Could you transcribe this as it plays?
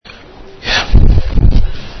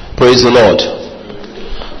Praise the Lord.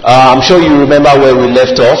 I'm sure you remember where we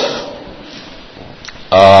left off,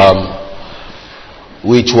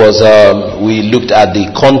 which was we looked at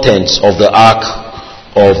the contents of the Ark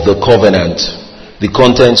of the Covenant. The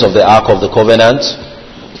contents of the Ark of the Covenant,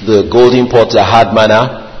 the golden pot that had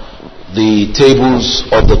manna, the tables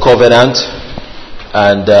of the covenant,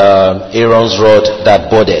 and Aaron's rod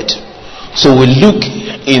that budded. So we look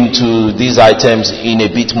into these items in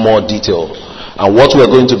a bit more detail. And what we're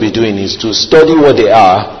going to be doing is to study what they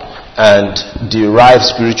are and derive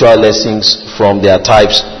spiritual lessons from their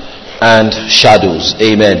types and shadows.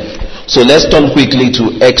 Amen. So let's turn quickly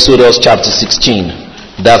to Exodus chapter 16.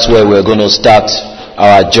 That's where we're going to start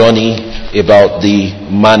our journey about the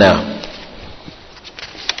manna.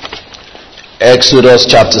 Exodus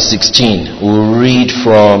chapter 16. We'll read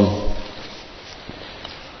from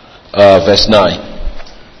verse 9.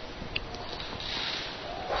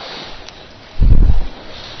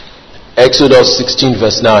 Exodus 16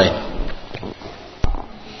 verse 9.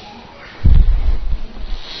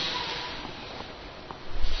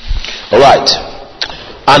 Alright.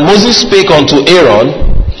 And Moses spake unto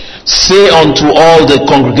Aaron, say unto all the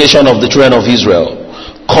congregation of the children of Israel,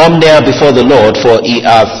 come near before the Lord, for he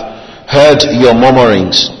hath heard your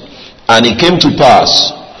murmurings. And it came to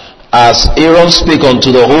pass, as Aaron spake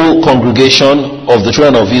unto the whole congregation of the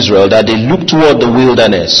children of Israel, that they looked toward the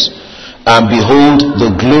wilderness, and behold,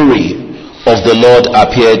 the glory of the Lord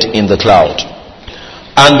appeared in the cloud.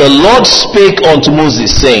 And the Lord spake unto Moses,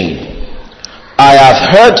 saying, I have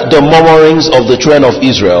heard the murmurings of the children of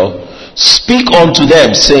Israel. Speak unto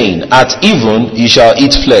them, saying, at even ye shall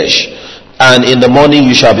eat flesh, and in the morning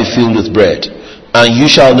you shall be filled with bread, and you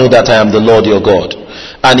shall know that I am the Lord your God.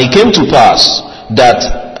 And it came to pass that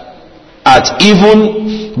at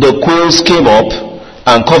even the quails came up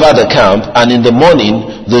and covered the camp, and in the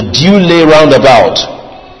morning the dew lay round about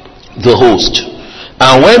the host.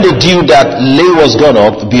 And when the dew that lay was gone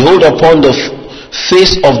up, behold, upon the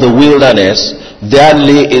face of the wilderness there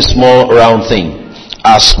lay a small round thing,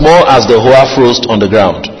 as small as the hoarfrost on the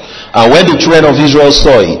ground. And when the children of Israel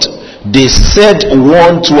saw it, they said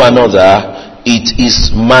one to another, it is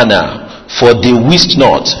manna, for they wist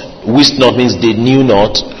not means they knew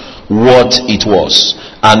not what it was.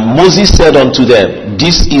 And Moses said unto them,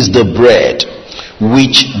 this is the bread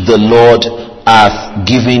which the Lord hath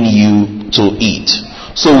given you to eat.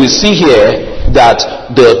 So we see here that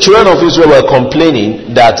the children of Israel were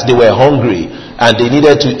complaining that they were hungry and they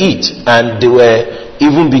needed to eat, and they were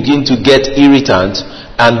even beginning to get irritant,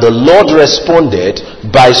 and the Lord responded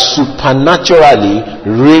by supernaturally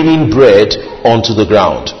raining bread onto the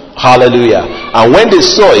ground. Hallelujah. And when they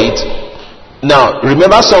saw it, now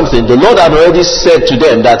remember something, the Lord had already said to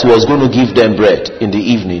them that he was going to give them bread in the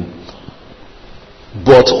evening.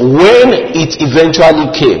 But when it eventually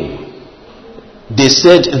came, they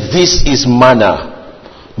said, this is manna.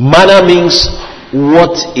 Manna means,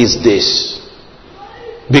 what is this?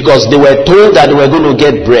 Because they were told that they were going to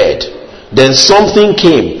get bread. Then something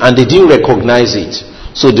came and they didn't recognize it.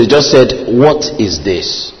 So they just said, what is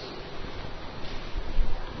this?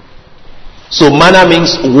 So manna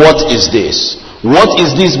means, what is this? What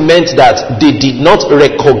is this meant that they did not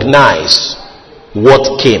recognize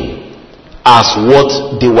what came as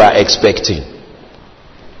what they were expecting.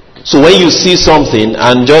 So when you see something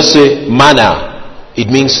and just say manna, it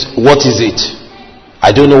means, what is it?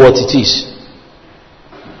 I don't know what it is.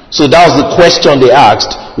 So that was the question they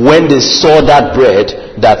asked when they saw that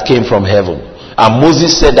bread that came from heaven. And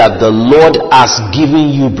Moses said that the Lord has given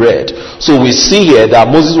you bread. So we see here that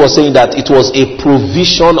Moses was saying that it was a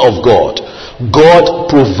provision of God. God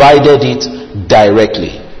provided it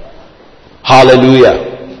directly. Hallelujah.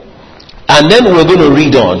 And then we're going to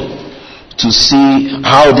read on to see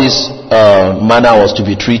how this manna was to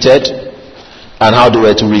be treated and how they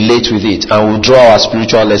were to relate with it. And we'll draw our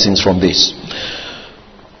spiritual lessons from this.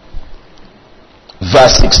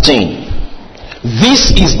 Verse 16.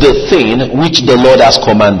 This is the thing which the Lord has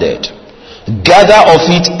commanded. Gather of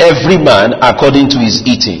it every man according to his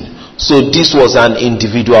eating. So this was an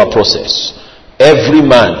individual process. Every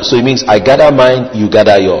man. So it means I gather mine, you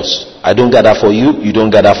gather yours. I don't gather for you, you don't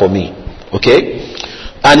gather for me. Okay?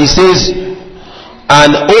 And he says,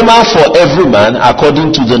 an omer for every man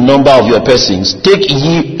according to the number of your persons. Take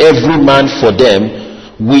ye every man for them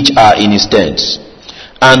which are in his tents.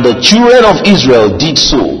 And the children of Israel did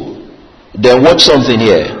so. Then watch something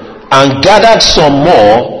here. And gathered some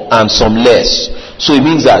more and some less. So it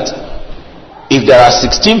means that if there are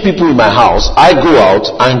 16 people in my house, I go out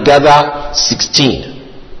and gather 16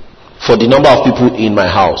 for the number of people in my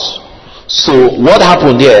house. So what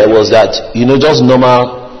happened here was that, just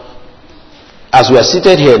normal as we are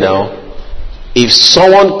seated here now, if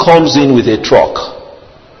someone comes in with a truck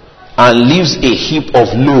and leaves a heap of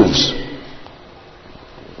loaves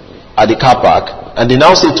at the car park, and they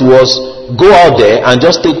now say to us, go out there and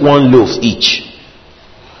just take one loaf each.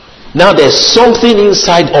 Now there's something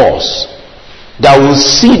inside us that will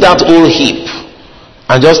see that whole heap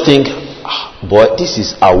and just think, boy, this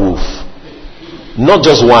is a wolf. Not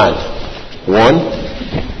just one. 1,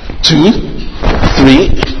 2, 3,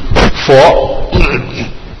 4.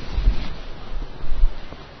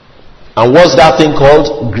 And what's that thing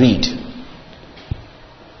called? Greed.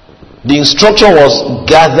 The instruction was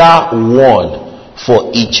gather one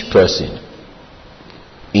for each person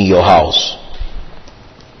in your house.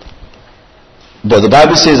 But the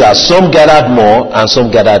Bible says that some gathered more and some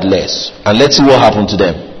gathered less. And let's see what happened to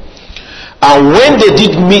them. And when they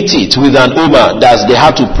did meet it with an omer, that they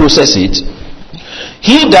had to process it,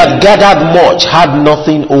 he that gathered much had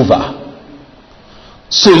nothing over.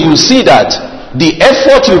 So you see that the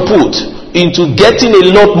effort you put into getting a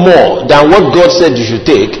lot more than what God said you should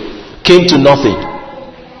take came to nothing.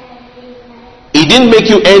 It didn't make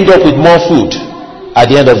you end up with more food at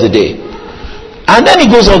the end of the day. And then he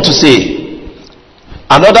goes on to say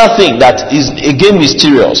another thing that is again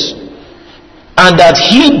mysterious, and that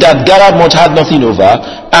he that gathered much had nothing over,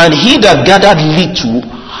 and he that gathered little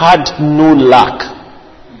had no lack.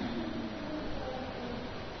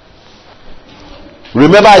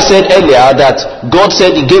 Remember I said earlier that God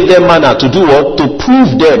said he gave them manna to do what? To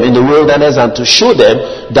prove them in the wilderness and to show them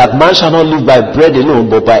that man shall not live by bread alone,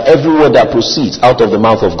 but by every word that proceeds out of the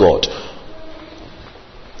mouth of God.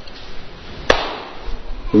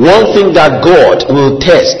 One thing that God will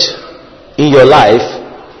test in your life,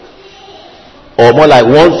 or more like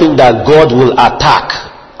one thing that God will attack,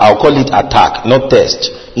 I'll call it attack, not test,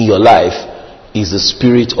 in your life, is the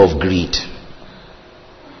spirit of greed.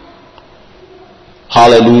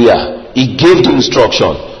 Hallelujah. He gave the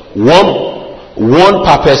instruction, one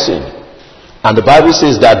per person. And the Bible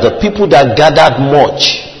says that the people that gathered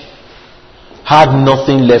much had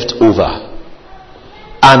nothing left over.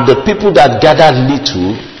 And the people that gathered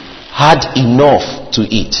little had enough to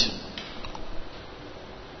eat.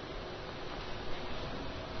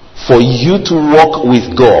 For you to walk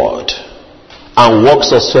with God and walk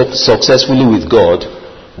successfully with God,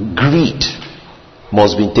 greed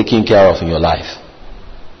must be taken care of in your life.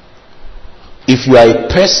 If you are a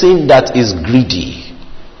person that is greedy,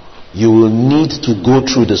 you will need to go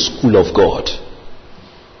through the school of God.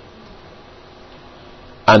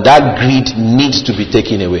 And that greed needs to be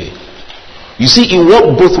taken away. You see, it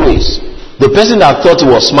worked both ways. The person that thought he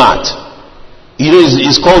was smart,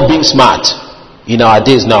 it's called being smart. In our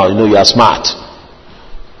days now, you are smart.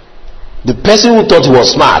 The person who thought he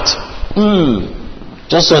was smart,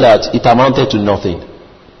 just so that it amounted to nothing.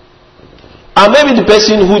 And maybe the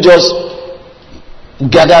person who just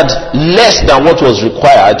gathered less than what was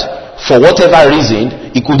required, for whatever reason,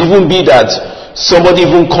 it could even be that somebody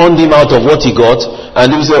even conned him out of what he got, and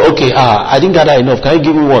he said, okay, I didn't gather enough, can you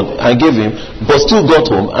give me one? I gave him, but still got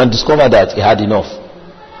home and discovered that he had enough.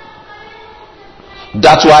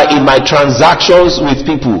 That's why in my transactions with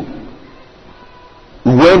people,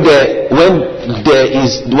 when the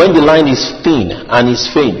line is thin and is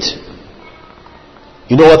faint,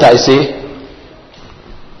 you know what I say?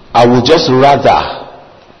 I would just rather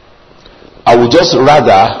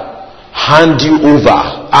hand you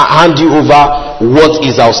over what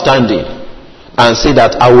is outstanding and say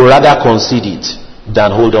that I would rather concede it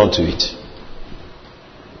than hold on to it.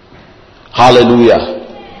 Hallelujah.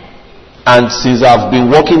 And since I've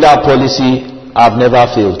been working that policy, I've never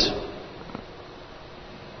failed.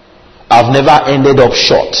 I've never ended up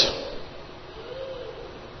short.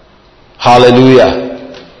 Hallelujah.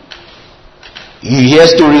 You hear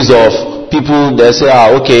stories of people that say,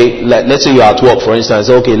 okay, let's say you're at work, for instance,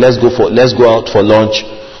 okay, let's go out for lunch.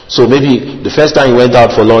 So maybe the first time you went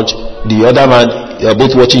out for lunch, the other man, you're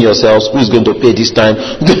both watching yourselves, who's going to pay this time?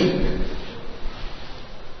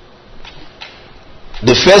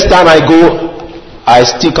 The first time I go, I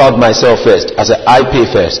stick out myself first. I say, I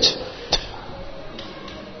pay first.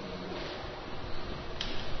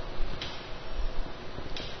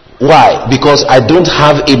 Why? Because I don't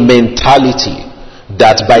have a mentality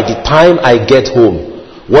that by the time I get home,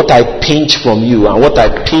 what I pinch from you and what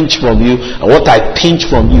I pinch from you and what I pinch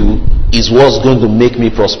from you is what's going to make me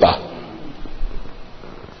prosper.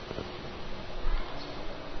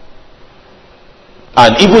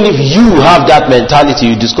 And even if you have that mentality,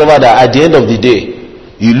 you discover that at the end of the day,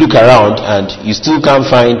 you look around and you still can't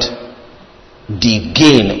find the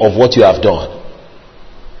gain of what you have done.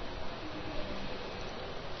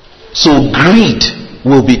 So greed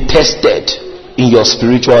will be tested in your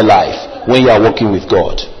spiritual life when you are walking with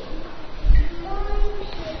God.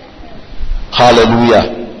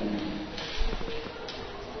 Hallelujah.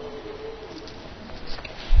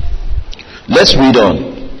 Let's read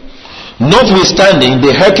on. Notwithstanding,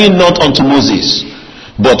 they hearkened not unto Moses,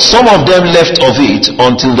 but some of them left of it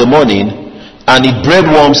until the morning, and it bred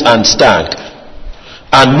worms and stank.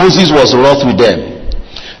 And Moses was wroth with them.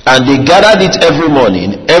 And they gathered it every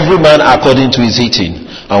morning, every man according to his eating.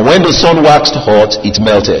 And when the sun waxed hot, it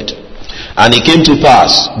melted. And it came to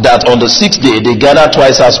pass that on the 6th day they gathered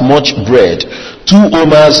twice as much bread, 2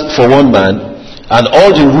 omers for one man. And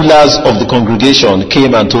all the rulers of the congregation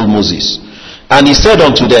came and told Moses. And he said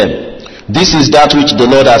unto them, This is that which the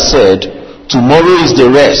Lord has said, Tomorrow is the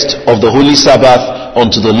rest of the holy Sabbath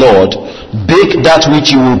unto the Lord. Bake that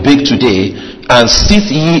which you will bake today, and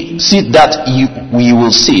seethe that ye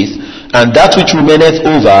will seethe, and that which remaineth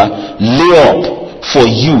over lay up for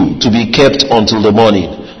you to be kept until the morning.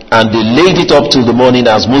 And they laid it up till the morning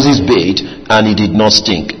as Moses bade, and it did not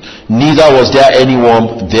stink. Neither was there any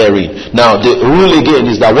worm therein. Now the rule again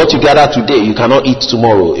is that what you gather today, you cannot eat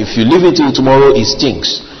tomorrow. If you leave it till tomorrow, it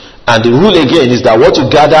stinks. And the rule again is that what you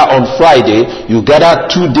gather on Friday, you gather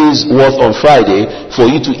 2 days worth on Friday for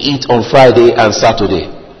you to eat on Friday and Saturday.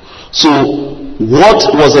 So what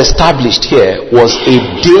was established here was a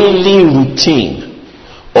daily routine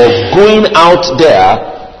of going out there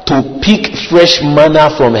to pick fresh manna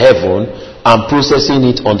from heaven and processing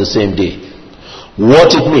it on the same day.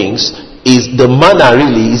 What it means is the manna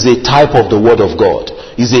really is a type of the word of God.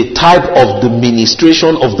 Is a type of the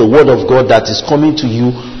ministration of the word of God that is coming to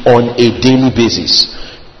you on a daily basis.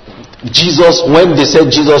 Jesus, when they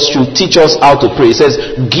said Jesus should teach us how to pray, he says,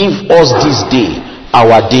 give us this day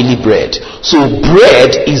our daily bread. So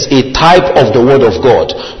bread is a type of the word of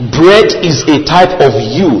God. Bread is a type of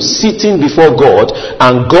you sitting before God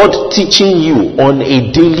and God teaching you on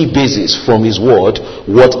a daily basis from his word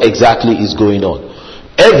what exactly is going on.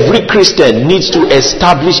 Every Christian needs to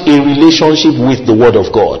establish a relationship with the word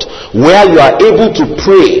of God, where you are able to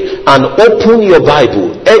pray and open your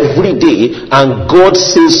Bible every day and God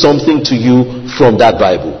says something to you from that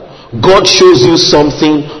Bible. God shows you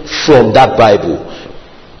something from that Bible.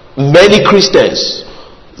 Many Christians,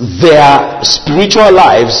 their spiritual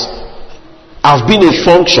lives have been a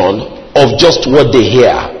function of just what they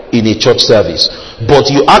hear in a church service.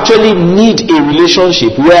 But you actually need a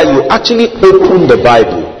relationship where you actually open the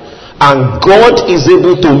Bible and God is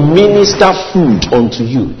able to minister food unto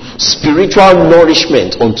you, spiritual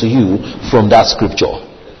nourishment unto you from that scripture.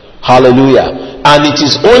 Hallelujah. And it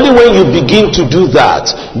is only when you begin to do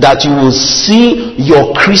that that you will see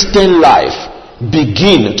your Christian life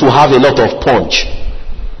begin to have a lot of punch.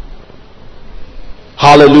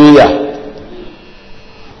 Hallelujah.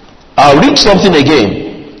 I'll read something again.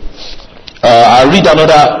 I'll read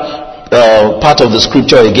another part of the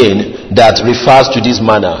scripture again that refers to this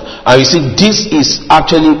manner. And you see, this is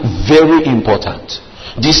actually very important.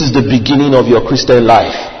 This is the beginning of your Christian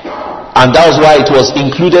life. And that was why it was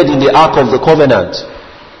included in the Ark of the Covenant.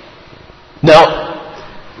 Now,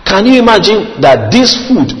 can you imagine that this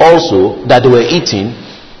food also that they were eating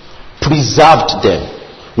preserved them?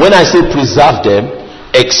 When I say preserved them,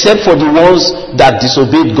 except for the ones that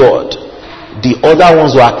disobeyed God, the other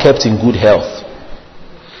ones were kept in good health.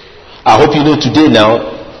 I hope you know today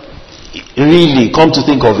now, really come to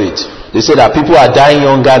think of it, they say that people are dying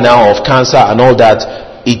younger now of cancer and all that.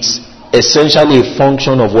 It's essentially a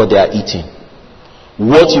function of what they are eating.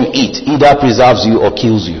 What you eat either preserves you or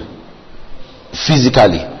kills you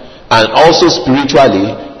physically, and also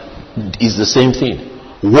spiritually is the same thing.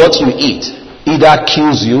 What you eat either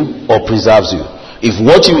kills you or preserves you. If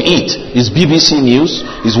what you eat is BBC News,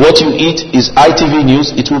 is what you eat is ITV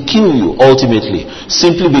News, it will kill you ultimately,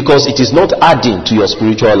 simply because it is not adding to your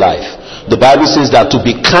spiritual life. The Bible says that to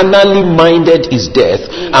be carnally minded is death,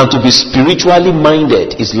 and to be spiritually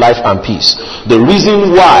minded is life and peace. The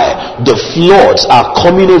reason why the floods are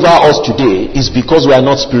coming over us today is because we are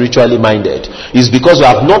not spiritually minded. It's because we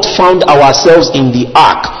have not found ourselves in the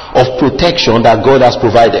ark of protection that God has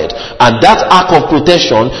provided. And that ark of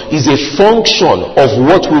protection is a function of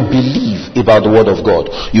what we believe about the word of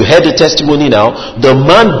God. You heard the testimony now. The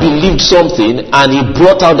man believed something and he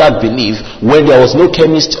brought out that belief when there was no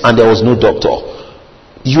chemist and there was no doctor.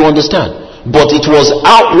 You understand? But it was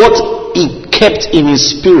out what he kept in his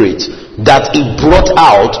spirit that he brought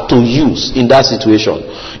out to use in that situation.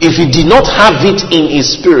 If he did not have it in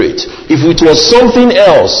his spirit, if it was something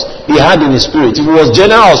else he had in his spirit, if it was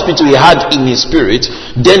general hospital he had in his spirit,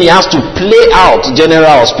 then he has to play out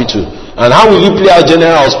general hospital. And how will you play out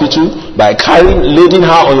general hospital? By loading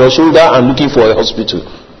her on your shoulder and looking for a hospital.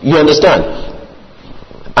 You understand?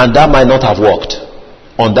 and that might not have worked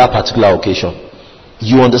on that particular occasion.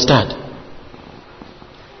 You understand?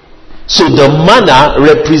 So the manna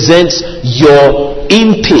represents your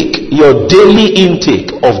intake, your daily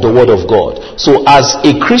intake of the word of God. So as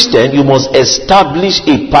a Christian, you must establish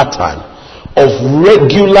a pattern of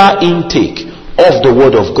regular intake of the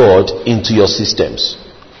word of God into your systems.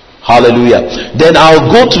 Hallelujah. Then I'll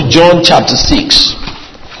go to John chapter 6,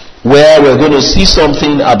 where we're going to see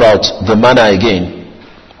something about the manna again.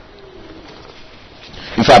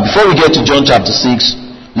 In fact, before we get to John chapter 6,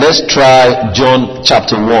 let's try John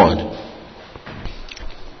chapter 1.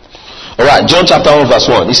 Alright, John chapter 1 verse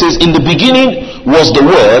 1. It says, in the beginning was the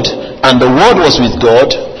Word, and the Word was with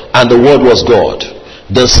God, and the Word was God.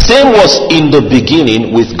 The same was in the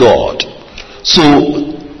beginning with God.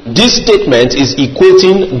 So, this statement is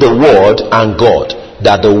equating the Word and God.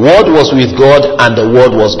 That the Word was with God, and the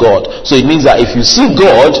Word was God. So it means that if you see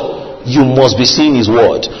God, you must be seeing His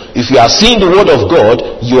Word. If you are seeing the Word of God,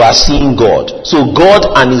 you are seeing God. So God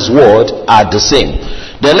and His Word are the same.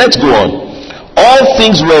 Then let's go on. All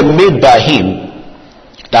things were made by Him,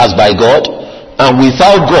 that's by God, and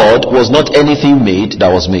without God was not anything made that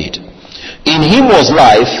was made. In Him was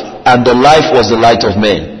life, and the life was the light of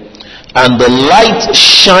men. And the light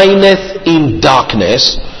shineth in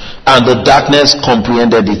darkness, and the darkness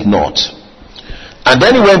comprehended it not. And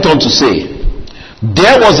then he went on to say,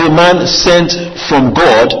 there was a man sent from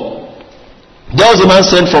God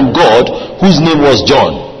whose name was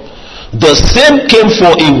John. The same came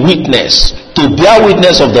for a witness, to bear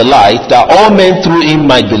witness of the light, that all men through him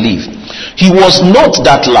might believe. He was not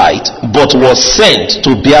that light, but was sent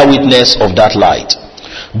to bear witness of that light.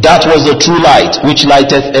 That was the true light, which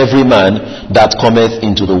lighteth every man that cometh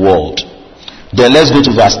into the world. Then let's go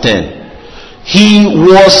to verse 10. He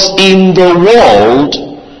was in the world,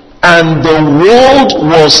 and the world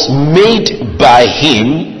was made by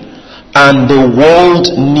him, and the world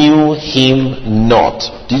knew him not.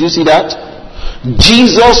 Did you see that?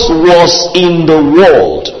 Jesus was in the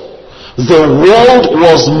world. The world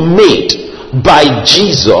was made by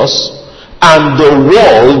Jesus, and the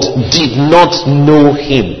world did not know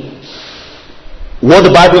him. What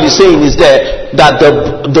the Bible is saying is that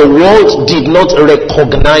the world did not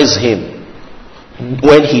recognize him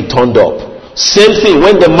when he turned up. Same thing,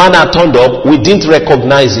 when the manna turned up, we didn't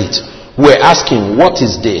recognize it. We're asking, what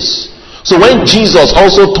is this? So when Jesus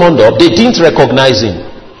also turned up, they didn't recognize him.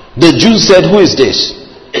 The Jews said, who is this?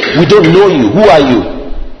 We don't know you. Who are you?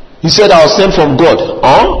 He said, I was sent from God.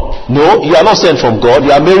 Huh? No, you are not sent from God.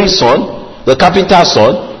 You are Mary's son, the carpenter's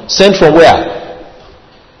son. Sent from where?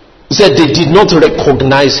 He said they did not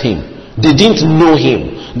recognize him. They didn't know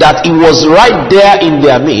him. That he was right there in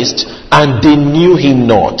their midst, and they knew him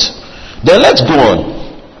not. Then let's go on.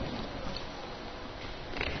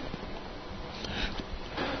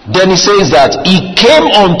 Then he says that he came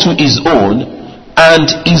unto his own, and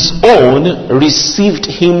his own received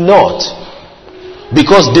him not,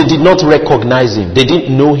 because they did not recognize him. They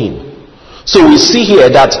didn't know him. So we see here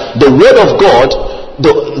that the word of God,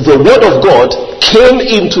 the word of God came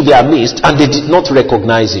into their midst, and they did not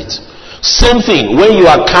recognize it. Same thing, when you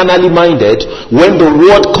are carnally minded, when the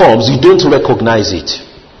word comes, you don't recognize it.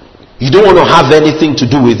 You don't want to have anything to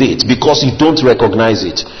do with it, because you don't recognize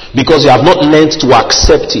it. Because you have not learned to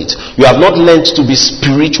accept it. You have not learned to be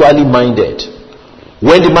spiritually minded.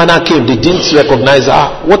 When the manna came, they didn't recognize,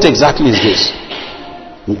 what exactly is this?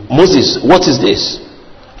 Moses, what is this?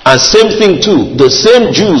 And same thing too, the same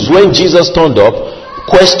Jews, when Jesus turned up,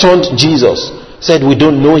 questioned Jesus. Said, we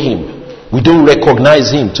don't know him. We don't recognize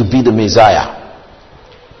him to be the Messiah.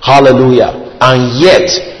 Hallelujah. And yet,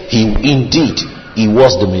 he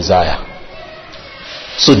was the Messiah.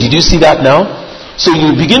 So did you see that now? So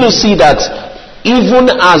you begin to see that even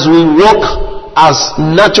as we walk as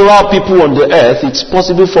natural people on the earth, it's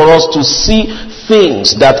possible for us to see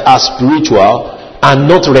things that are spiritual and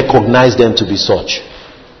not recognize them to be such.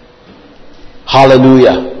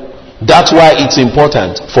 Hallelujah. That's why it's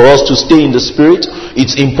important for us to stay in the Spirit.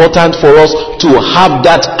 It's important for us to have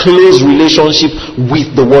that close relationship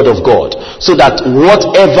with the Word of God, so that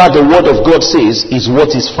whatever the Word of God says is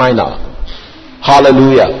what is final.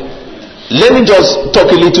 Hallelujah. Let me just talk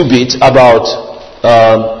a little bit about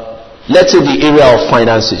let's say the area of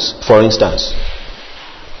finances, for instance.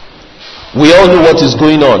 We all know what is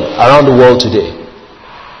going on around the world today.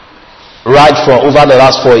 Right from over the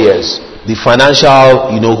last 4 years. The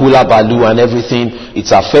financial, hula baloo and everything,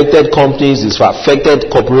 it's affected companies, it's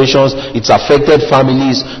affected corporations, it's affected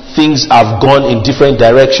families. Things have gone in different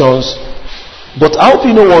directions. But I hope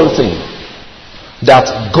you know one thing,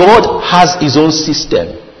 that God has his own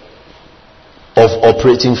system of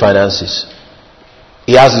operating finances.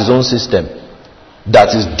 He has his own system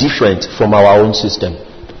that is different from our own system.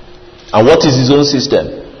 And what is his own system?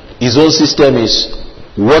 His own system is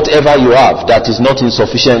whatever you have that is not in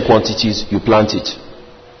sufficient quantities, you plant it.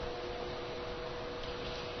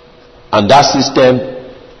 And that system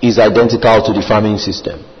is identical to the farming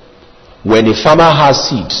system. When a farmer has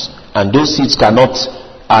seeds and those seeds are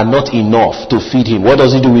not enough to feed him, what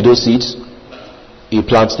does he do with those seeds? He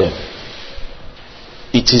plants them.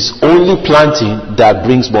 It is only planting that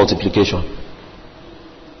brings multiplication.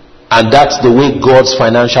 And that's the way God's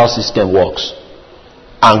financial system works.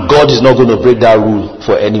 And God is not going to break that rule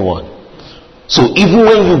for anyone. So even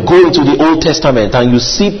when you go into the Old Testament and you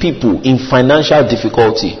see people in financial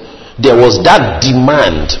difficulty, there was that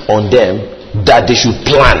demand on them that they should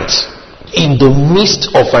plant in the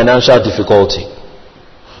midst of financial difficulty.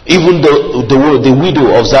 Even the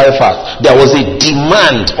widow of Zarephath, there was a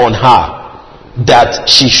demand on her that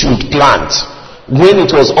she should plant when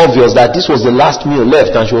it was obvious that this was the last meal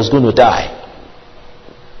left and she was going to die.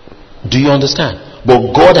 Do you understand?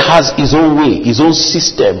 But God has his own way, his own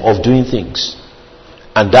system of doing things,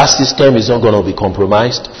 and that system is not going to be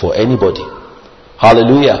compromised for anybody.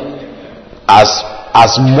 Hallelujah.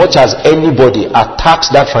 As much as anybody attacks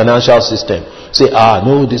that financial system, say,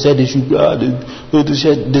 no, they said they should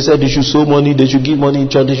they said they should sow money, they should give money in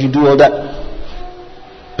church, they should do all that.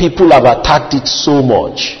 People have attacked it so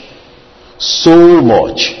much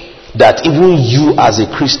that even you as a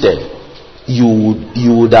Christian, you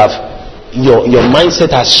would have your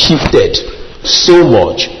mindset has shifted so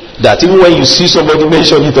much that even when you see somebody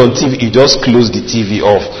mention it on TV, you just close the TV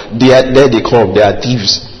off. There they come, they are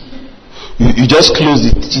thieves. You just close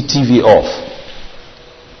the TV off.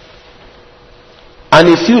 And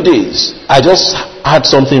in a few days, I just had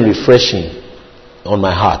something refreshing on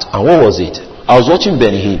my heart. And what was it? I was watching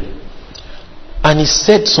Benny Hinn, and he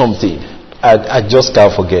said something. I just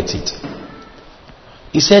can't forget it.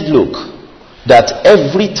 He said, look, that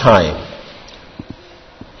every time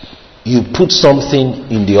you put something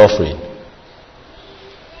in the offering,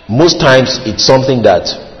 most times it's something that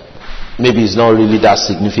maybe it's not really that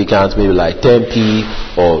significant, maybe like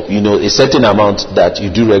 10p or a certain amount that you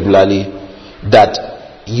do regularly, that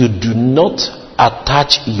you do not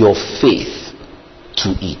attach your faith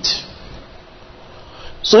to it.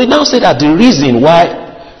 So he now said that the reason why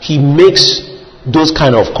he makes those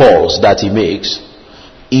kind of calls that he makes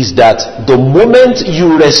is that the moment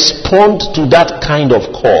you respond to that kind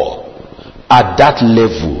of call at that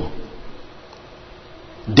level,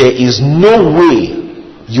 there is no way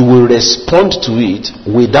you will respond to it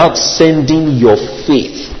without sending your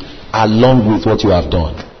faith along with what you have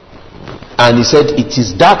done. And he said it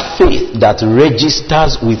is that faith that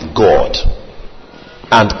registers with God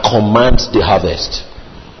and commands the harvest.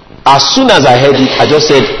 As soon as I heard it, I just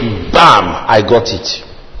said, bam, I got it.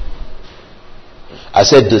 I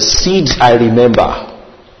said, the seeds I remember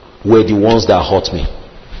were the ones that hurt me.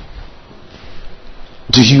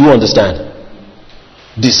 Do you understand?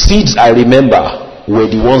 The seeds I remember were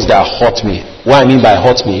the ones that hurt me. What I mean by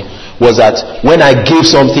hurt me was that when I gave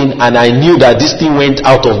something and I knew that this thing went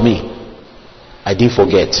out of me, I didn't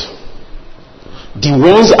forget. The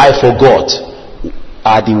ones I forgot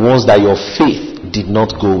are the ones that your faith did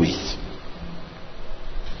not go with.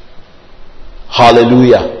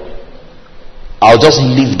 Hallelujah. I'll just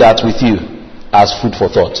leave that with you as food for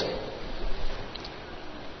thought.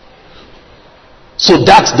 So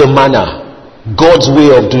that's the manner, God's way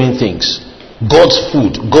of doing things, God's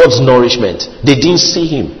food, God's nourishment. They didn't see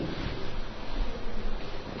him.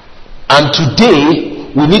 And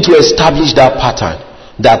today we need to establish that pattern,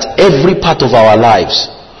 that every part of our lives,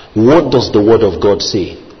 what does the word of God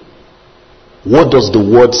say? What does the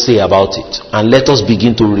word say about it? And let us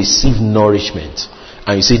begin to receive nourishment.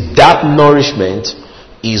 And you see, that nourishment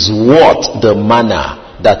is what the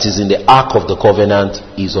manna that is in the Ark of the Covenant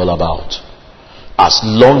is all about. As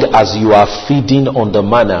long as you are feeding on the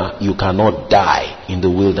manna, you cannot die in the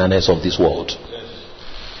wilderness of this world.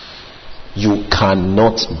 You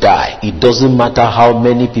cannot die. It doesn't matter how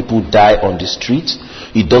many people die on the street.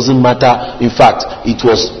 It doesn't matter. In fact, it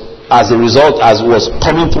was as a result, as was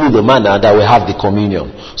coming through the manna, that we have the communion.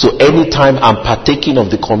 So anytime I'm partaking of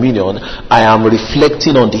the communion, I am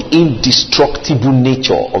reflecting on the indestructible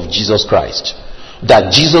nature of Jesus Christ.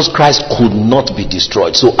 That Jesus Christ could not be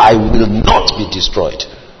destroyed. So I will not be destroyed.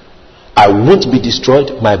 I won't be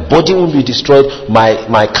destroyed. My body won't be destroyed.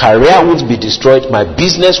 My career won't be destroyed. My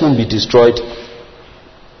business won't be destroyed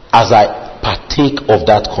as I partake of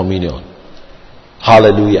that communion.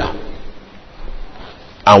 Hallelujah.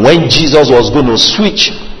 And when Jesus was going to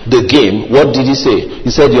switch the game, what did he say?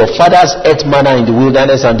 He said, your fathers ate manna in the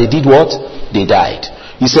wilderness and they did what? they died.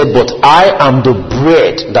 He said, but I am the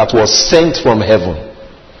bread that was sent from heaven,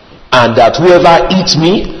 and that whoever eats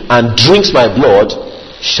me and drinks my blood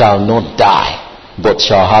shall not die, but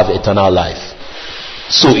shall have eternal life.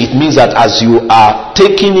 So it means that as you are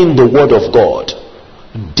taking in the word of God,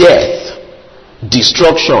 death,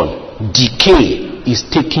 destruction, decay is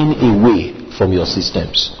taken away from your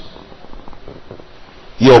systems.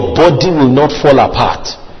 Your body will not fall apart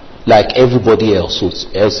like everybody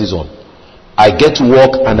else's on. I get to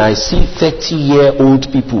work and I see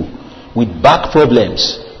 30-year-old people with back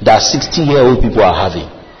problems that 60-year-old people are having.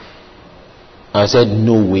 I said,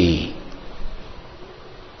 no way.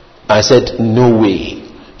 I said, no way.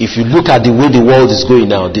 If you look at the way the world is going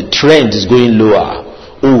now, the trend is going lower.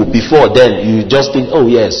 Oh, before then, you just think, oh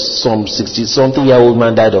yes, some 60-something-year-old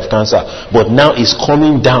man died of cancer. But now it's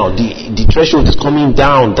coming down. The threshold is coming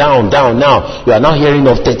down now. You are now hearing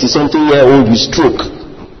of 30-something-year-old with stroke.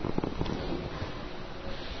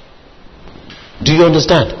 Do you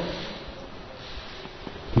understand?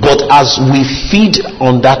 But as we feed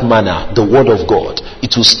on that manna, the word of God,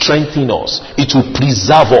 it will strengthen us. It will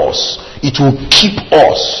preserve us. It will keep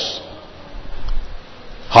us.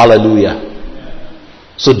 Hallelujah.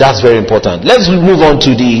 So that's very important. Let's move on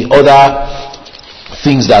to the other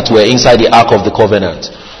things that were inside the Ark of the Covenant.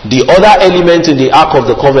 The other element in the Ark of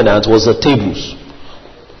the Covenant was the tables.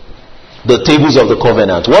 The tables of the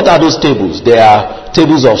covenant. What are those tables? They are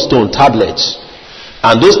tables of stone, tablets.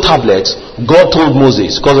 And those tablets, God told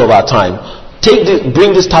Moses, because of our time,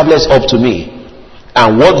 bring these tablets up to me.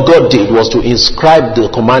 And what God did was to inscribe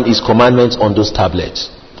his commandments on those tablets.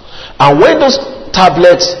 And when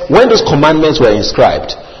those commandments were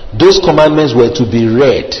inscribed, those commandments were to be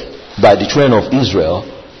read by the children of Israel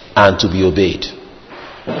and to be obeyed.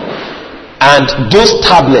 And those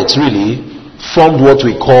tablets really formed what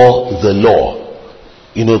we call the law.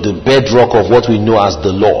 You know, the bedrock of what we know as the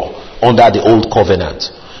law under the old covenant.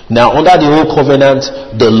 Now, under the old covenant,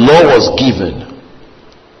 the law was given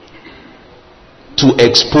to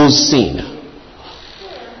expose sin.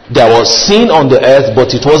 There was sin on the earth,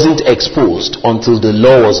 but it wasn't exposed until the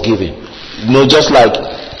law was given. You know, just like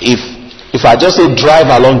if I just say drive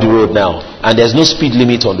along the road now and there's no speed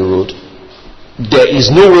limit on the road, there is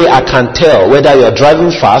no way I can tell whether you're driving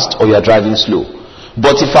fast or you're driving slow.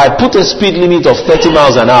 But if I put a speed limit of 30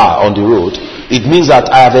 miles an hour on the road, it means that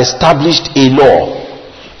I have established a law.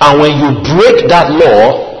 And when you break that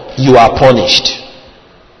law, you are punished.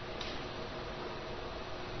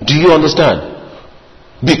 Do you understand?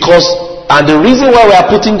 And the reason why we are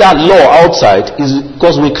putting that law outside is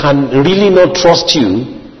because we can really not trust you,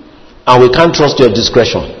 and we can't trust your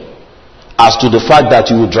discretion as to the fact that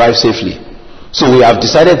you will drive safely. So we have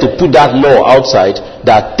decided to put that law outside,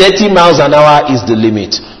 that 30 miles an hour is the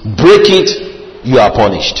limit. Break it, you are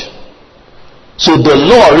punished. So the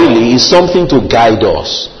law really is something to guide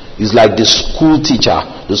us. It's like the school teacher.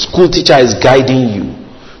 The school teacher is guiding you,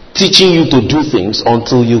 teaching you to do things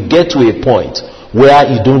until you get to a point where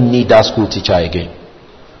you don't need that school teacher again.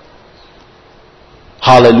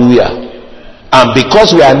 Hallelujah. And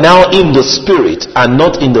because we are now in the spirit and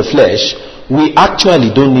not in the flesh, we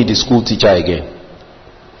actually don't need the school teacher again.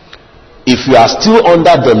 If you are still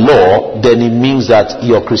under the law, then it means that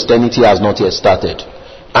your Christianity has not yet started.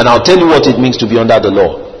 And I'll tell you what it means to be under the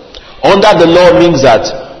law. Under the law means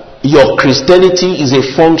that your Christianity is a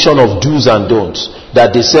function of do's and don'ts.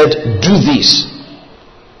 That they said, do this.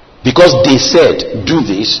 Because they said, do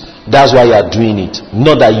this, that's why you are doing it.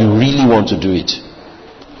 Not that you really want to do it.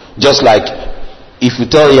 Just like, if you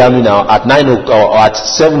tell Yami now, at 9 o'clock or at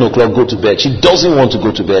 7 o'clock go to bed, she doesn't want to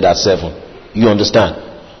go to bed at 7. You understand?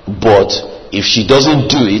 But if she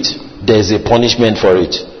doesn't do it, there's a punishment for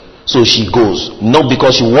it. So she goes. Not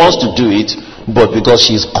because she wants to do it, but because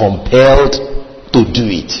she's compelled to do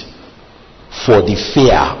it for the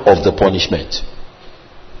fear of the punishment.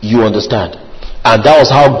 You understand? And that was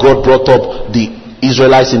how God brought up the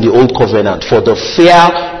Israelites in the old covenant. For the fear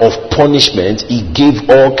of punishment, he gave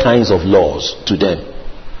all kinds of laws to them.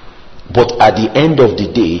 But at the end of the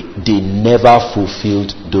day, they never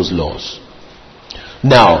fulfilled those laws.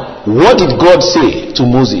 Now, what did God say to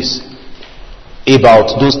Moses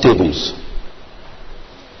about those tables?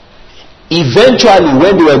 Eventually,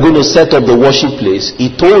 when they were going to set up the worship place, he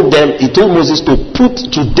told Moses to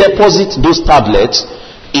deposit those tablets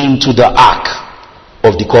into the ark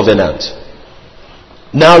of the covenant.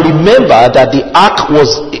 Now remember that the ark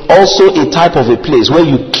was also a type of a place where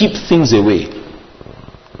you keep things away.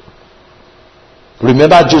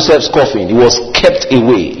 Remember Joseph's coffin, it was kept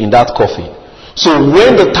away in that coffin. So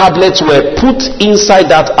when the tablets were put inside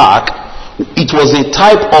that ark, it was a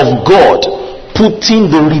type of God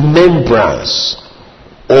putting the remembrance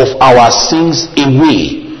of our sins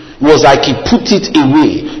away. It was like he put it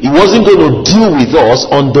away. He wasn't going to deal with us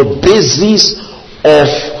on the basis of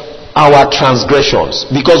our transgressions.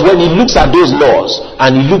 Because when he looks at those laws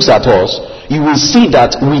and he looks at us, you will see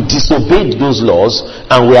that we disobeyed those laws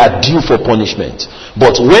and we are due for punishment.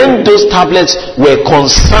 But when those tablets were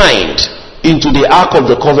consigned into the Ark of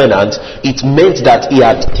the Covenant, it meant that he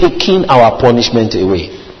had taken our punishment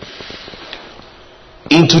away.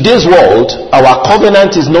 In today's world, our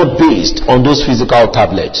covenant is not based on those physical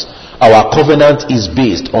tablets. Our covenant is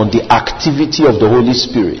based on the activity of the Holy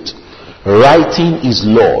Spirit, writing his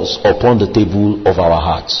laws upon the table of our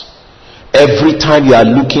hearts. Every time you are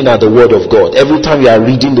looking at the Word of God, every time you are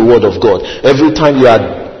reading the Word of God, every time you are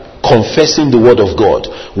confessing the Word of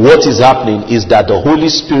God, what is happening is that the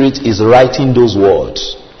Holy Spirit is writing those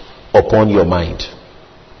words upon your mind.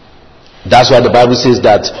 That's why the Bible says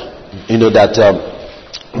that,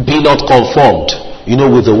 be not conformed,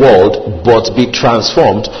 with the world, but be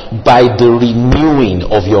transformed by the renewing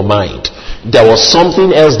of your mind. There was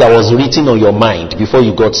something else that was written on your mind before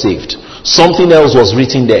you got saved. Something else was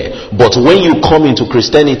written there. But when you come into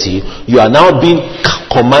Christianity, you are now being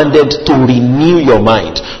commanded to renew your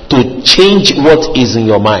mind, to change what is in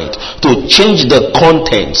your mind, to change the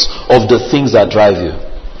contents of the things that drive you.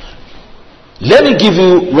 Let me give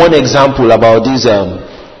you one example about this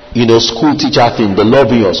school teacher thing, the law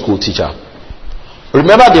being your school teacher.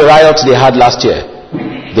 Remember the riots they had last year?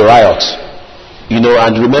 The riots.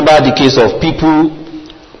 And remember the case of people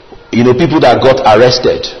that got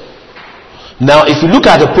arrested. Now, if you look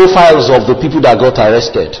at the profiles of the people that got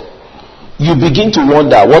arrested, you begin to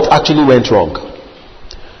wonder what actually went wrong.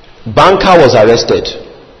 Banker was arrested.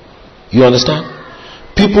 You understand?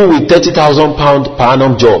 People with £30,000 per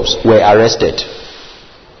annum jobs were arrested.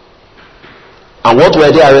 And what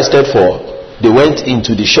were they arrested for? They went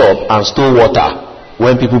into the shop and stole water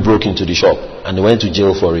when people broke into the shop, and they went to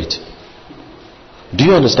jail for it. Do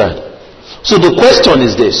you understand? So the question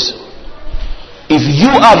is this: if you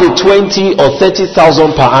have a 20 or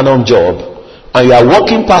 30,000 per annum job and you are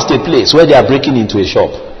walking past a place where they are breaking into a shop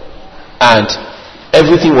and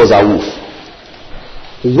everything was a wolf,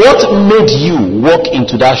 what made you walk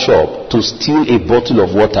into that shop to steal a bottle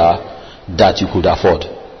of water that you could afford?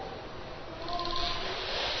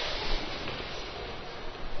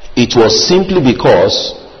 It was simply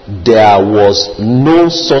because there was no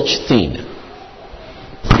such thing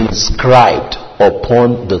inscribed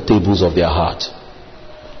upon the tables of their heart.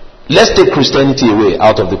 Let's take Christianity away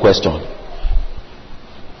out of the question.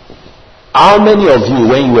 How many of you,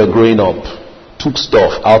 when you were growing up, took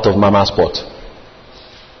stuff out of mama's pot?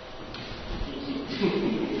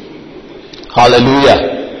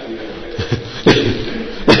 Hallelujah.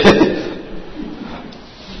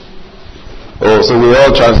 Oh, so we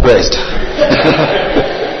all transgressed.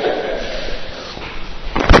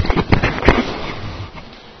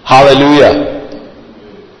 Hallelujah.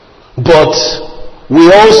 But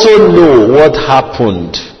we also know what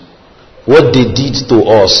happened, what they did to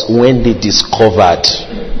us when they discovered.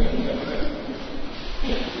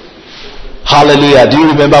 Hallelujah. Do you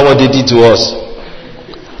remember what they did to us?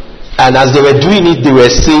 And as they were doing it, they were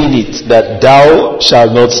saying it, that thou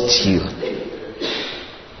shalt not steal.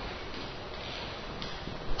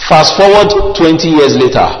 Fast forward 20 years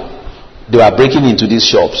later, they were breaking into these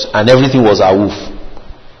shops and everything was a wolf.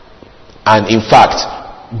 And in fact,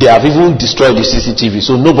 they have even destroyed the CCTV,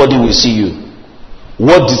 so nobody will see you.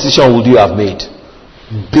 What decision would you have made?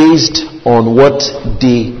 Based on what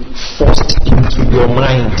they forced into your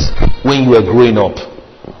mind when you were growing up.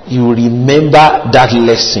 You remember that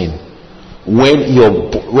lesson when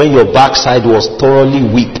your backside was thoroughly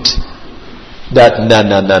whipped. That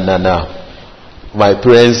nah. My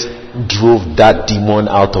parents drove that demon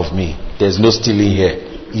out of me. There's no stealing here.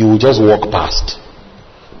 You will just walk past.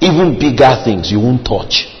 Even bigger things you won't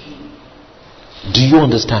touch. Do you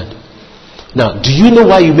understand? Now, do you know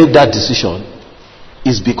why you made that decision?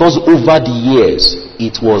 It's because over the years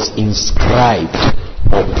it was inscribed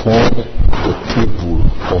upon the table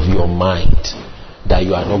of your mind that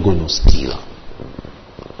you are not going to steal.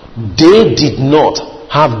 They did not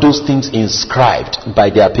have those things inscribed by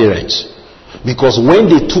their parents. Because when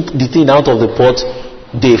they took the thing out of the pot,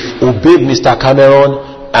 they obeyed Mr.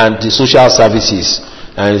 Cameron and the social services.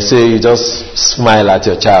 And say you just smile at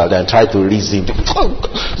your child and try to reason.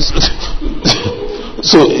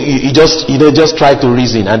 So you just try to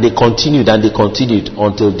reason, and they continued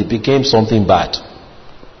until it became something bad.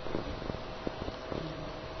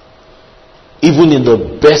 Even in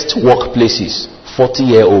the best workplaces,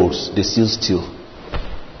 40-year-olds, they still steal.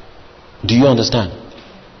 Do you understand?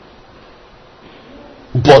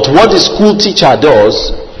 But what the school teacher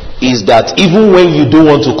does is that even when you don't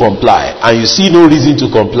want to comply and you see no reason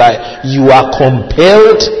to comply, you are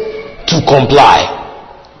compelled to comply.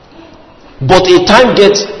 But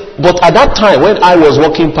at that time when I was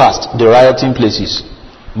walking past the rioting places,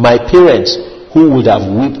 my parents who would have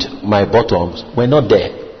whipped my bottoms were not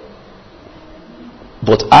there.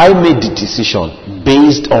 But I made the decision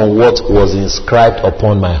based on what was inscribed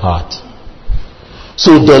upon my heart.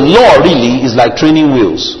 So the law really is like training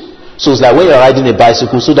wheels. So it's like when you're riding a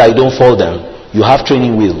bicycle, so that you don't fall down, you have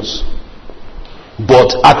training wheels.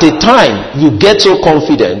 But at a time, you get so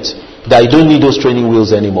confident that you don't need those training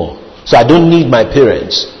wheels anymore. So I don't need my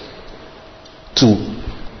parents to,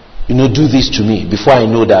 do this to me before I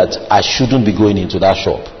know that I shouldn't be going into that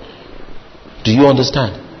shop. Do you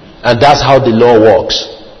understand? And that's how the law works.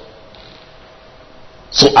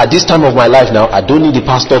 So at this time of my life now, I don't need the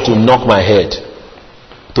pastor to knock my head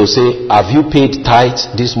to say, have you paid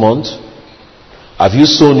tithe this month? Have you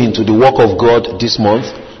sown into the work of God this month?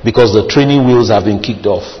 Because the training wheels have been kicked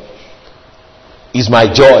off. It's my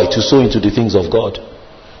joy to sow into the things of God.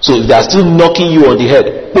 So if they are still knocking you on the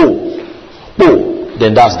head,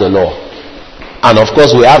 then that's the law. And of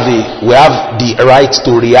course we have the right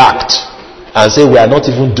to react and say we are not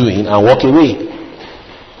even doing and walk away.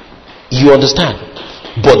 You understand?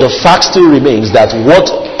 But the fact still remains that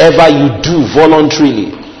whatever you do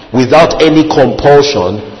voluntarily, without any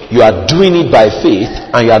compulsion, you are doing it by faith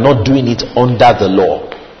and you are not doing it under the law.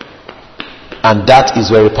 And that is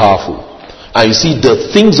very powerful. And you see, the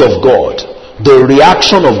things of God, the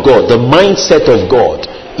reaction of God, the mindset of God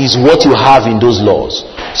is what you have in those laws.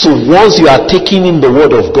 So once you are taking in the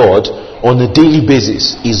word of God on a daily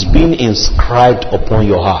basis, it's being inscribed upon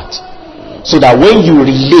your heart. So that when you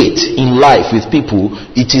relate in life with people,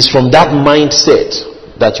 it is from that mindset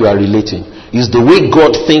that you are relating. It's the way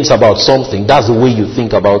God thinks about something, that's the way you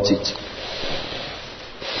think about it.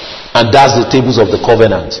 And that's the tables of the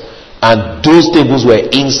covenant. And those tables were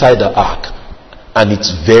inside the ark. And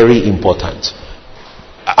it's very important.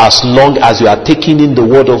 As long as you are taking in the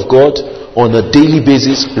word of God on a daily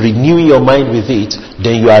basis, renewing your mind with it,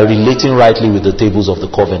 then you are relating rightly with the tables of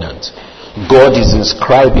the covenant. God is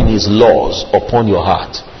inscribing his laws upon your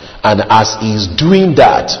heart. And as he is doing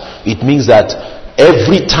that, it means that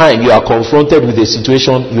every time you are confronted with a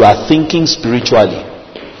situation, you are thinking spiritually.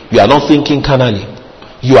 You are not thinking carnally.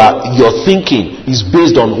 Your thinking is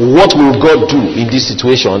based on what will God do in this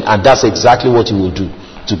situation, and that's exactly what he will do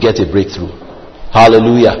to get a breakthrough.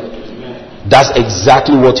 Hallelujah. Amen. That's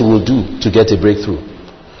exactly what he will do to get a breakthrough.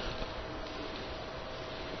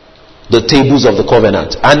 The tables of the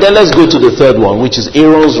covenant. And then let's go to the third one, which is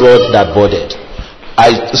Aaron's rod that budded.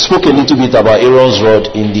 I spoke a little bit about Aaron's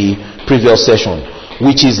rod in the previous session,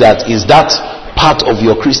 which is that part of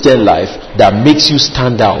your Christian life that makes you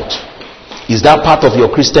stand out. Is that part of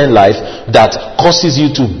your Christian life that causes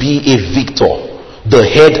you to be a victor, the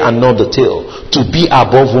head and not the tail, to be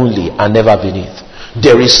above only and never beneath.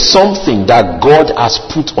 There is something that God has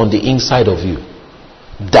put on the inside of you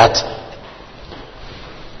that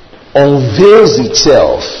unveils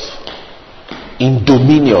itself in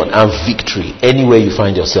dominion and victory anywhere you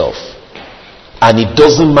find yourself. And it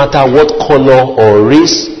doesn't matter what color or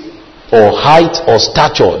race or height or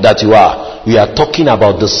stature that you are. We are talking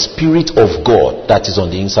about the Spirit of God that is on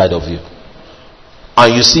the inside of you.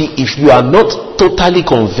 And you see, if you are not totally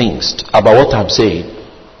convinced about what I'm saying,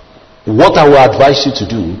 what I will advise you to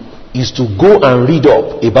do is to go and read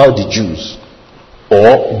up about the Jews,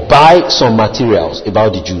 or buy some materials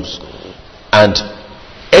about the Jews. And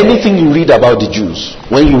anything you read about the Jews,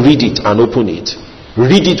 when you read it and open it,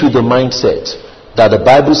 read it with the mindset that the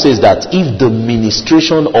Bible says that if the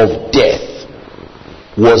ministration of death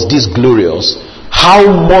was this glorious, how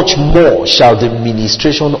much more shall the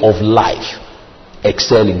ministration of life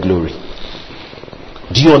excel in glory?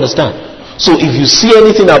 Do you understand? So if you see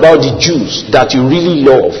anything about the Jews that you really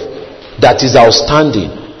love, that is outstanding,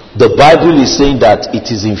 the Bible is saying that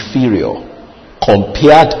it is inferior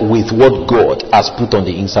compared with what God has put on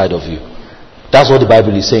the inside of you. That's what the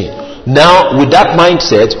Bible is saying. Now, with that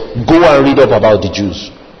mindset, go and read up about the Jews.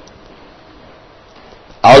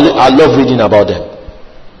 I love reading about them.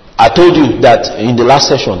 I told you that in the last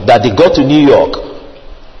session that they got to New York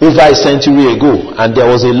over a century ago, and there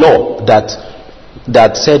was a law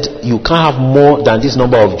that said you can't have more than this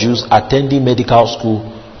number of Jews attending medical school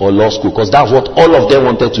or law school, because that's what all of them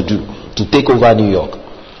wanted to do, to take over New York.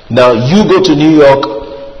 Now you go to New York,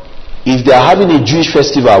 if they are having a Jewish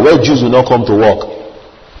festival where Jews will not come to work,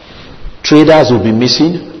 traders will be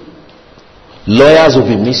missing, lawyers will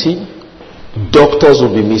be missing, doctors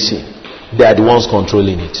will be missing. They are the ones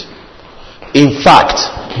controlling it. In fact,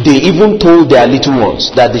 they even told their little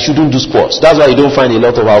ones that they shouldn't do sports. That's why you don't find a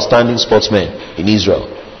lot of outstanding sportsmen in Israel.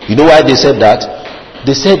 You know why they said that?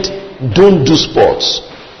 They said, don't do sports,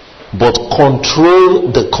 but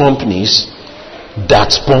control the companies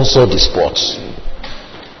that sponsor the sports.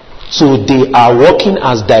 So they are working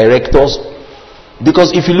as directors.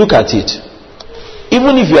 Because if you look at it,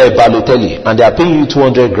 even if you are a Balotelli and they are paying you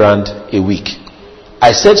 200 grand a week,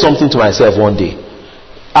 I said something to myself one day.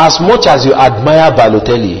 As much as you admire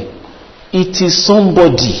Balotelli, it is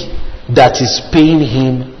somebody that is paying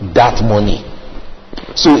him that money.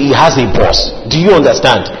 So he has a boss. Do you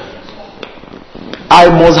understand? I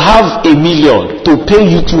must have $1 million to pay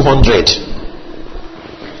you 200.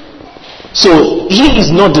 So he is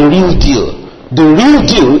not the real deal. The real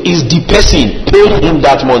deal is the person paying him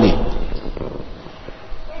that money.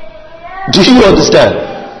 Do you understand?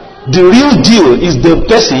 The real deal is the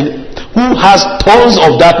person who has tons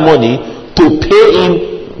of that money to pay him.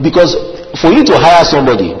 Because for you to hire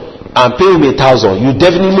somebody and pay him 1,000, you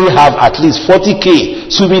definitely have at least 40k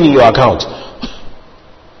swimming in your account.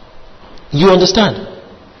 You understand?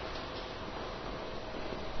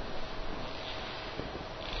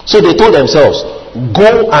 So they told themselves,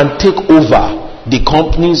 go and take over the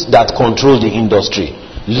companies that control the industry.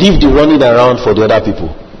 Leave the running around for the other people.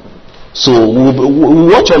 So we'll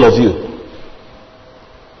watch all of you.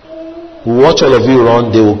 We'll watch all of you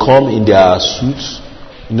run. They will come in their suits.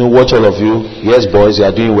 Watch all of you. Yes, boys, you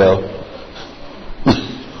are doing well.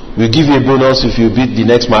 We'll give you a bonus if you beat the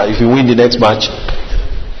next match, if you win the next match.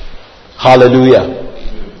 Hallelujah.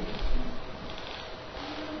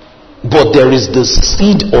 But there is the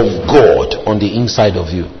seed of God on the inside of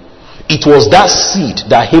you. It was that seed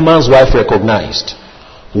that Haman's wife recognized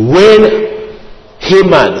when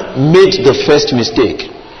Haman made the first mistake,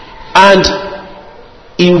 and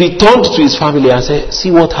he returned to his family and said, see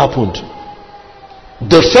what happened.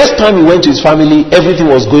 The first time he went to his family, everything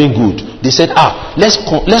was going good. They said, let's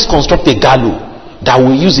construct a gallows that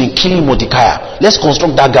we use in killing Mordecai. Let's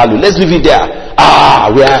construct that gallows. Let's leave it there.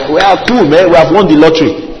 We are cool, man. We have won the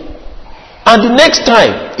lottery. And the next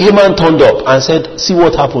time, Haman turned up and said, see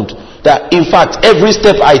what happened. That in fact, every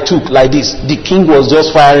step I took like this, the king was just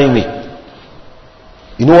firing me.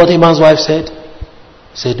 You know what Haman's wife said?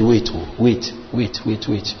 Said, wait.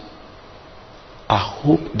 I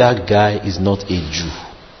hope that guy is not a Jew.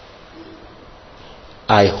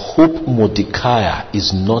 I hope Mordecai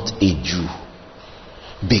is not a Jew.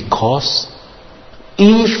 Because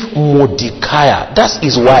if Mordecai, that's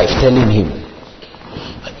his wife telling him,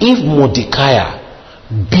 if Mordecai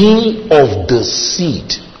be of the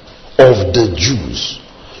seed of the Jews,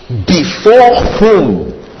 before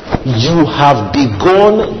whom you have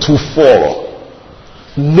begun to fall,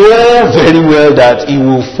 know very well that he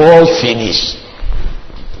will fall finish.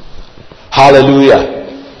 Hallelujah.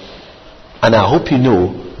 And I hope you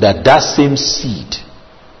know that that same seed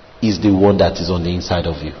is the one that is on the inside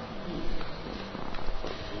of you.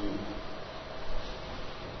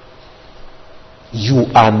 You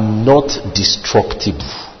are not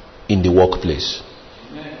destructible in the workplace.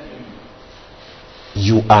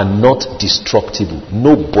 You are not destructible.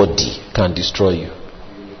 Nobody can destroy you.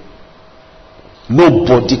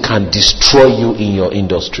 Nobody can destroy you in your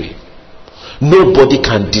industry. Nobody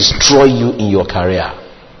can destroy you in your career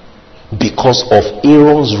because of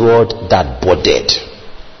Aaron's rod that budded.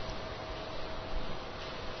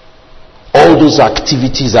 All those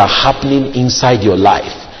activities are happening inside your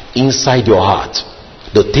life, inside your heart.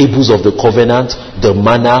 The tables of the covenant, the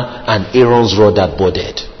manna, and Aaron's rod that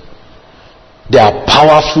budded. There are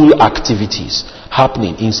powerful activities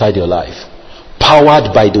happening inside your life,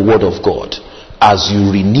 powered by the word of God. As you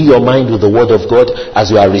renew your mind with the word of God, as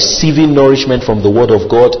you are receiving nourishment from the word of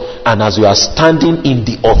God, and as you are standing in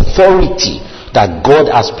the authority that God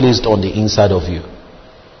has placed on the inside of you,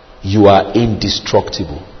 you are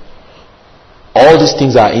indestructible. All these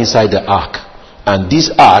things are inside the ark, and this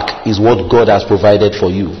ark is what God has provided for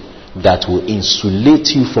you that will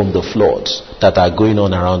insulate you from the floods that are going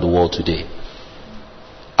on around the world today.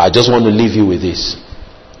 I just want to leave you with this.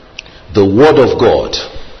 The word of God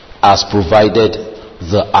has provided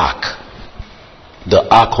the ark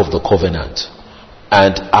of the covenant.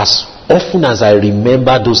 And as often as I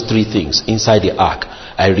remember those three things inside the ark,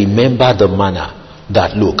 I remember the manna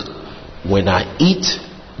that, look, when I eat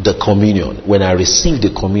the communion, when I receive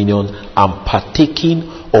the communion, I'm partaking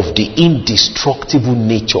of the indestructible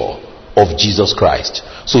nature of Jesus Christ.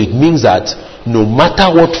 So it means that no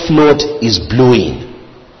matter what flood is blowing,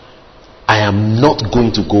 I am not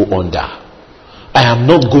going to go under. I am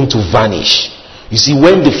not going to vanish. You see,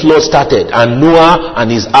 when the flood started and Noah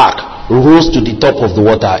and his ark rose to the top of the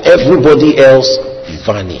water. Everybody else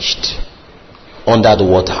vanished under the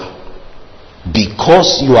water.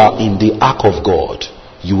 Because you are in the ark of God,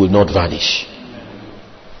 you will not vanish.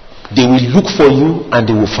 They will look for you and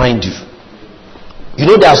they will find you. You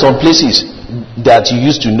know, there are some places that you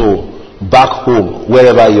used to know back home,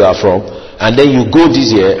 wherever you are from, and then you go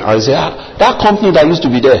this year and say, that company that used to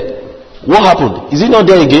be there, what happened? Is it not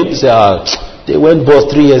there again? You say, they went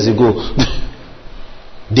bust 3 years ago.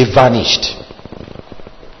 They vanished.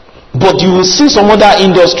 But you will see some other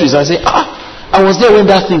industries and say, I was there when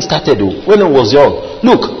that thing started, when I was young.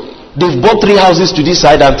 Look, they've bought 3 houses to this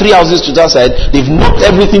side and 3 houses to that side. They've knocked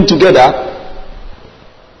everything together.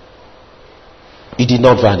 It did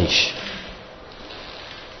not vanish.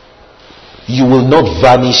 You will not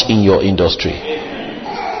vanish in your industry.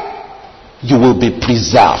 You will be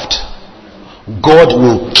preserved. God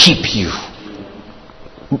will keep you.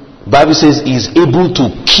 Bible says he is able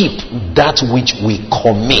to keep that which we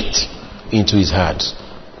commit into his hands.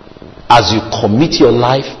 As you commit your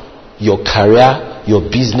life, your career, your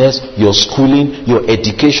business, your schooling, your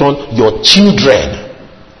education, your children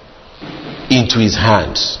into his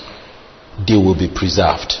hands, they will be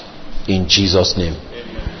preserved. In Jesus' name.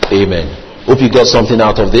 Amen. Hope you got something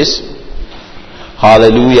out of this.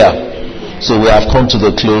 Hallelujah. So we have come to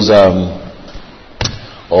the close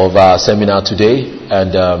of our seminar today,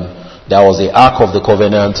 and that was the Ark of the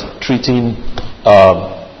Covenant, treating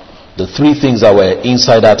the 3 things that were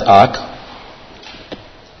inside that ark: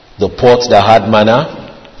 the pot that had manna,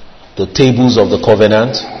 the tables of the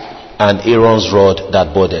covenant, and Aaron's rod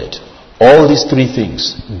that budded. All these 3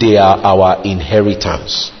 things, they are our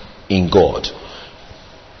inheritance in God.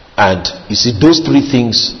 And you see, those 3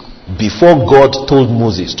 things, before God told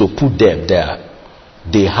Moses to put them there,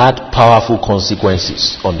 they had powerful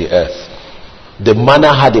consequences on the earth. The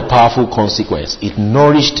manna had a powerful consequence. It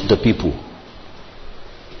nourished the people.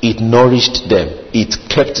 It nourished them. It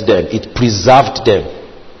kept them. It preserved them.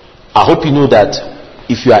 I hope you know that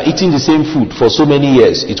if you are eating the same food for so many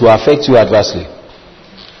years, it will affect you adversely.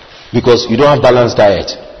 Because you don't have balanced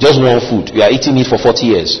diet. Just one food. You are eating it for 40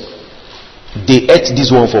 years. They ate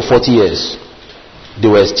this one for 40 years. They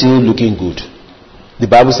were still looking good. The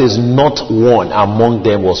Bible says not one among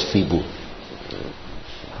them was feeble.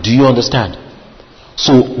 Do you understand?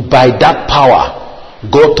 So by that power,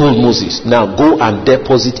 God told Moses, now go and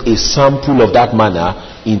deposit a sample of that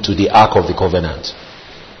manna into the Ark of the Covenant.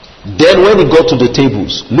 Then when he got to the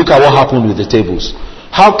tables, look at what happened with the tables.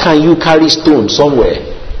 How can you carry stone somewhere?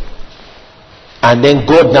 And then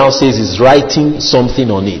God now says he's writing something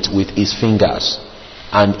on it with his fingers.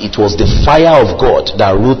 And it was the fire of God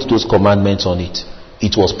that wrote those commandments on it.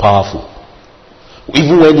 It was powerful.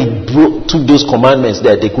 Even when he took those commandments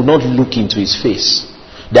there, they could not look into his face.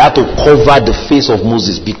 They had to cover the face of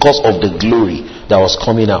Moses because of the glory that was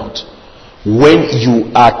coming out. When you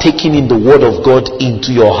are taking in the word of God into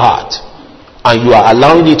your heart, and you are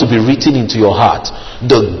allowing it to be written into your heart,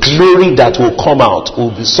 the glory that will come out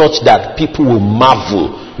will be such that people will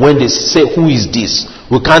marvel when they say, who is this?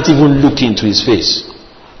 We can't even look into his face.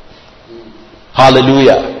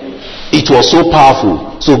 Hallelujah. It was so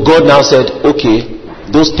powerful. So God now said, okay,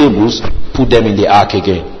 those tables, put them in the ark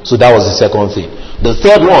again. So that was the second thing. The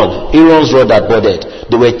third one, Aaron's rod that budded.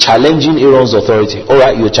 They were challenging Aaron's authority.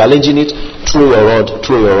 Alright, you're challenging it, throw your rod,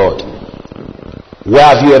 throw your rod. Where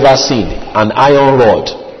have you ever seen an iron rod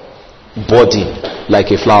budding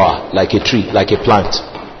like a flower, like a tree, like a plant?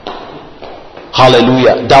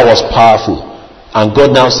 Hallelujah. That was powerful. And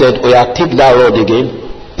God now said, oh yeah, take that rod again,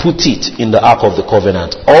 put it in the Ark of the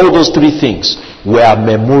Covenant. All those 3 things were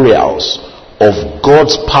memorials of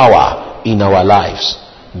God's power in our lives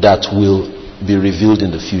that will be revealed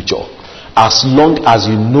in the future. As long as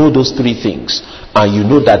you know those 3 things and you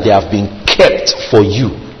know that they have been kept for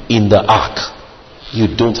you in the ark, you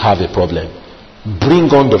don't have a problem.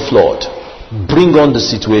 Bring on the flood, bring on the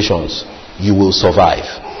situations, you will survive.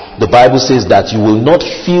 The Bible says that you will not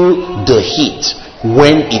feel the heat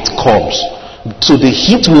when it comes. So the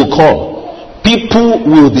heat will come, people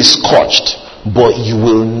will be scorched, but you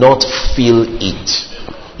will not feel it.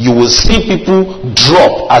 You will see people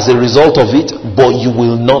drop as a result of it, but you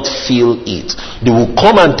will not feel it. They will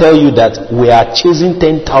come and tell you that we are chasing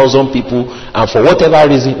 10,000 people, and for whatever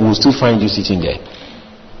reason, we will still find you sitting there.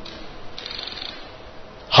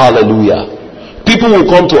 Hallelujah. People will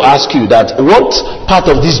come to ask you that, what part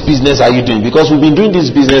of this business are you doing? Because we've been doing this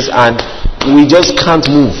business and we just can't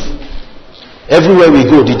move. Everywhere we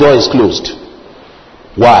go, the door is closed.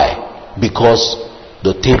 Why? Because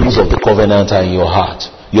the tables of the covenant are in your heart.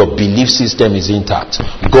 Your belief system is intact.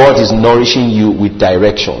 God is nourishing you with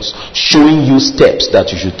directions, showing you steps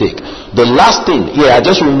that you should take. The last thing, I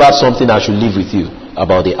just remembered something I should leave with you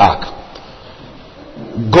about the ark.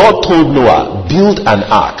 God told Noah, build an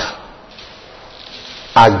ark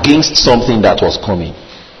against something that was coming.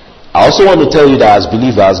 I also want to tell you that as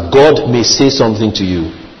believers, God may say something to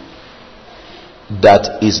you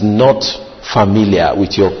that is not familiar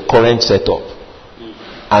with your current setup,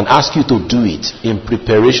 and ask you to do it in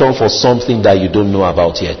preparation for something that you don't know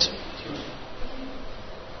about yet.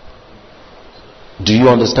 Do you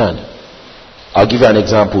understand? I'll give you an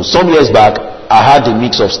example. Some years back, I had a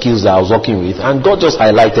mix of skills that I was working with, and God just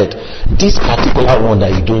highlighted this particular one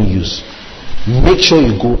that you don't use. Make sure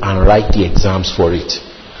you go and write the exams for it.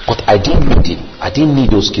 But I didn't need it. I didn't need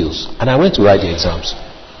those skills, and I went to write the exams.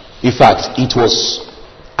 In fact, it was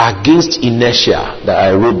against inertia that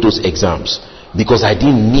I wrote those exams, because I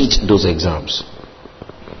didn't need those exams.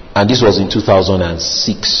 And this was in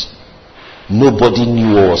 2006. Nobody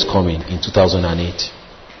knew what was coming in 2008.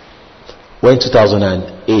 When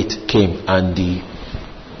 2008 came and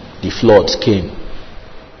the floods came,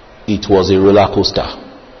 it was a roller coaster.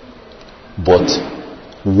 But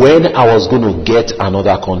when I was going to get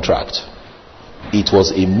another contract, it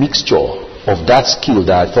was a mixture of that skill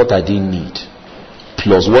that I thought I didn't need,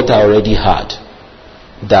 plus what I already had,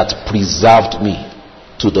 that preserved me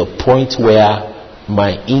to the point where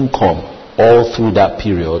my income all through that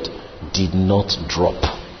period did not drop.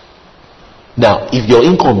 Now, if your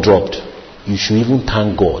income dropped, you should even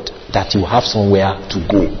thank God that you have somewhere to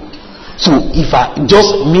go. So if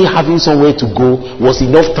just me having somewhere to go was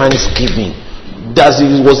enough thanksgiving, that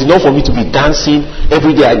it was enough for me to be dancing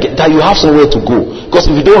every day, that you have somewhere to go. Because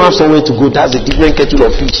if you don't have somewhere to go, that's a different kettle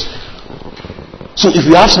of fish. So if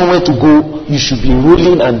you have somewhere to go, you should be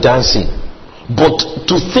rolling and dancing. But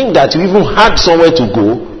to think that you even had somewhere to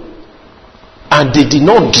go and they did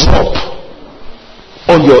not drop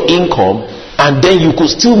on your income, and then you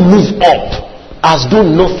could still move up as though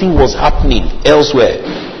nothing was happening elsewhere,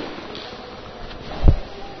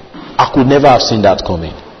 I could never have seen that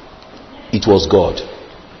coming. It was God.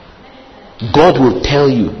 God will tell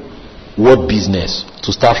you what business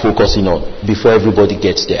to start focusing on before everybody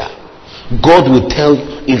gets there. God will tell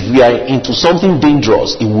you, if we are into something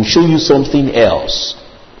dangerous, it will show you something else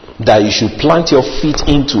that you should plant your feet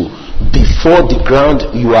into before the ground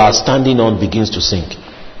you are standing on begins to sink.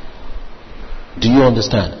 Do you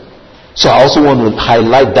understand? So I also want to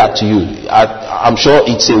highlight that to you. I'm sure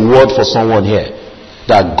it's a word for someone here,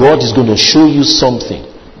 that God is going to show you something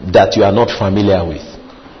that you are not familiar with,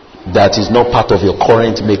 that is not part of your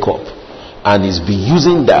current makeup, and is be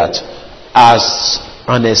using that as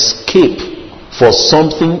an escape for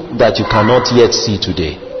something that you cannot yet see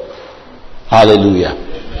today. Hallelujah.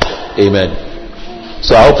 Amen.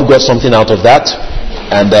 So I hope you got something out of that,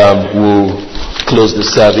 and we'll close the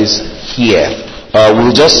service here.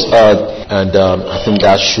 We'll just I think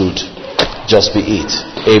that should just be it.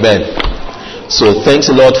 Amen. So thanks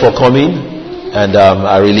a lot for coming, and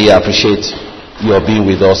I really appreciate your being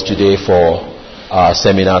with us today for our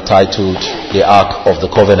seminar titled The Ark of the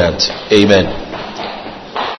Covenant. Amen.